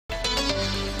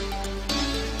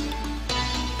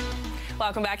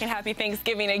Welcome back and happy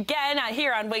Thanksgiving again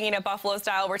here on Winging It Buffalo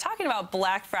Style. We're talking about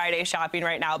Black Friday shopping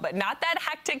right now, but not that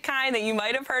hectic kind that you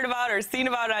might have heard about or seen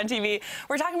about on TV.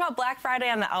 We're talking about Black Friday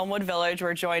on the Elmwood Village.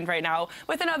 We're joined right now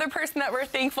with another person that we're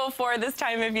thankful for this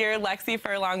time of year, Lexi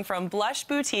Furlong from Blush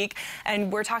Boutique,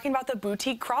 and we're talking about the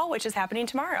boutique crawl, which is happening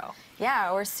tomorrow.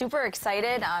 Yeah, we're super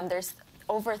excited. There's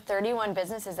over 31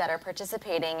 businesses that are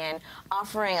participating and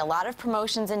offering a lot of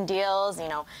promotions and deals,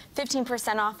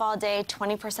 15% off all day,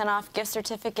 20% off gift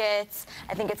certificates.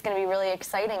 I think it's going to be really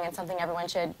exciting and something everyone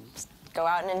should go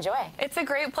out and enjoy. It's a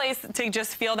great place to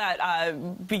just feel that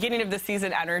beginning of the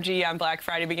season energy on Black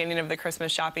Friday, beginning of the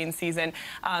Christmas shopping season.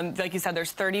 Like you said,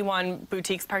 there's 31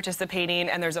 boutiques participating,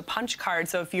 and there's a punch card.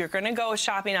 So if you're going to go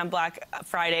shopping on Black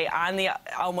Friday on the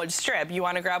Elmwood Strip, you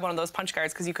want to grab one of those punch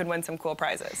cards because you could win some cool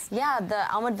prizes. Yeah, the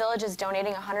Elmwood Village is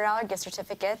donating a $100 gift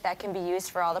certificate that can be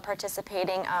used for all the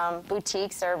participating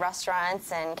boutiques or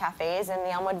restaurants and cafes in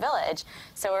the Elmwood Village.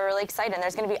 So we're really excited. And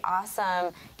there's going to be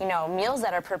awesome, meals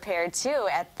that are prepared too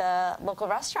at the local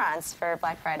restaurants for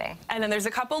Black Friday. And then there's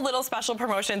a couple little special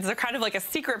promotions. They're kind of like a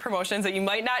secret promotions that you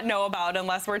might not know about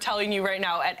unless we're telling you right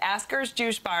now. At Asker's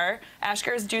Juice Bar, there's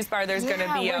going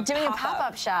to be we're doing a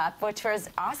pop-up shop, which was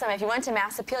awesome. If you went to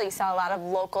Mass Appeal, you saw a lot of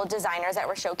local designers that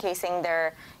were showcasing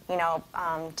their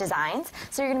designs.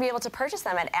 So you're going to be able to purchase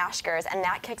them at Asker's, and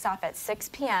that kicks off at 6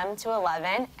 p.m. to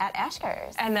 11 at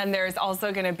Asker's. And then there's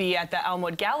also going to be at the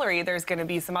Elmwood Gallery, there's going to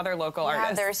be some other local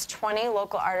artists. There's 20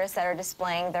 local artists that are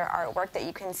displaying their artwork that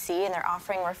you can see, and they're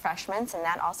offering refreshments, and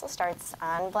that also starts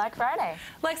on Black Friday.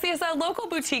 Lexi, as a local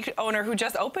boutique owner who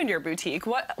just opened your boutique,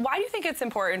 why do you think it's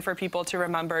important for people to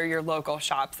remember your local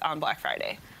shops on Black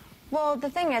Friday? Well, the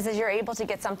thing is you're able to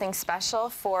get something special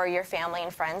for your family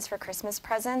and friends for Christmas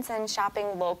presents, and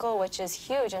shopping local, which is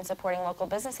huge, and supporting local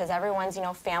businesses. Everyone's,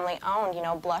 family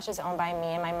owned. Blush is owned by me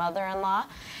and my mother-in-law.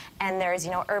 And there's,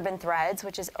 Urban Threads,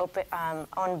 which is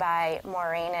owned by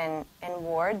Maureen and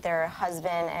Ward. They're a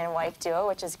husband and wife duo,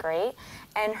 which is great.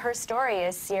 And her story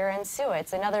is Sierra and Sue.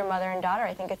 It's another mother and daughter.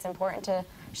 I think it's important to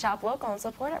shop local and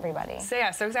support everybody. So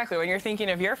exactly. When you're thinking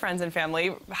of your friends and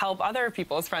family, help other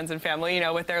people's friends and family,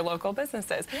 with their local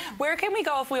businesses. Yeah. Where can we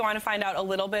go if we want to find out a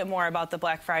little bit more about the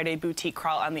Black Friday boutique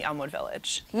crawl on the Elmwood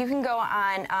Village? You can go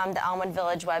on the Elmwood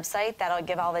Village website. That'll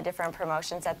give all the different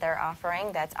promotions that they're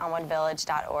offering. That's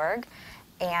elmwoodvillage.org.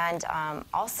 And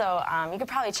also, you could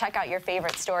probably check out your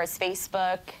favorite stores,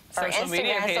 Facebook or social Instagram,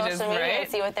 media pages, social media, right? and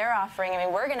see what they're offering. I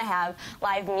mean, we're going to have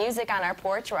live music on our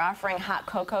porch. We're offering hot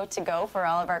cocoa to go for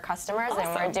all of our customers, awesome.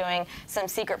 And we're doing some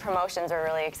secret promotions we're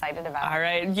really excited about. All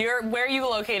right. Where are you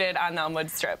located on the Elmwood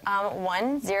Strip?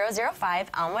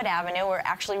 1005 Elmwood Avenue. We're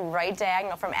actually right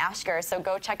diagonal from Asker's, so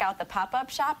go check out the pop-up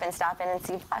shop and stop in and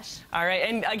see Blush. All right.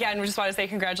 And again, we just want to say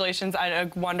congratulations on a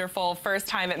wonderful first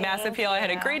time at Mass Appeal. I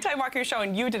had a great time walking your show,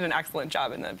 and you did an excellent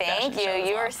job in the Thank you.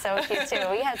 You were so cute, too.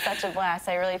 We had such a blast.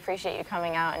 I really appreciate you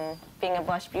coming out and being a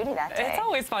Blush Beauty that day. It's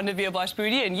always fun to be a Blush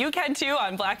Beauty, and you can, too,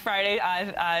 on Black Friday.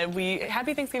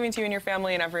 Happy Thanksgiving to you and your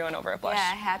family and everyone over at Blush.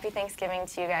 Yeah, happy Thanksgiving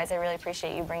to you guys. I really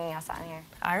appreciate you bringing us on here.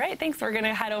 All right, thanks. We're going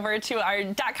to head over to our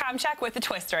 .com check with the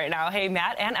twist right now. Hey,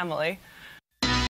 Matt and Emily.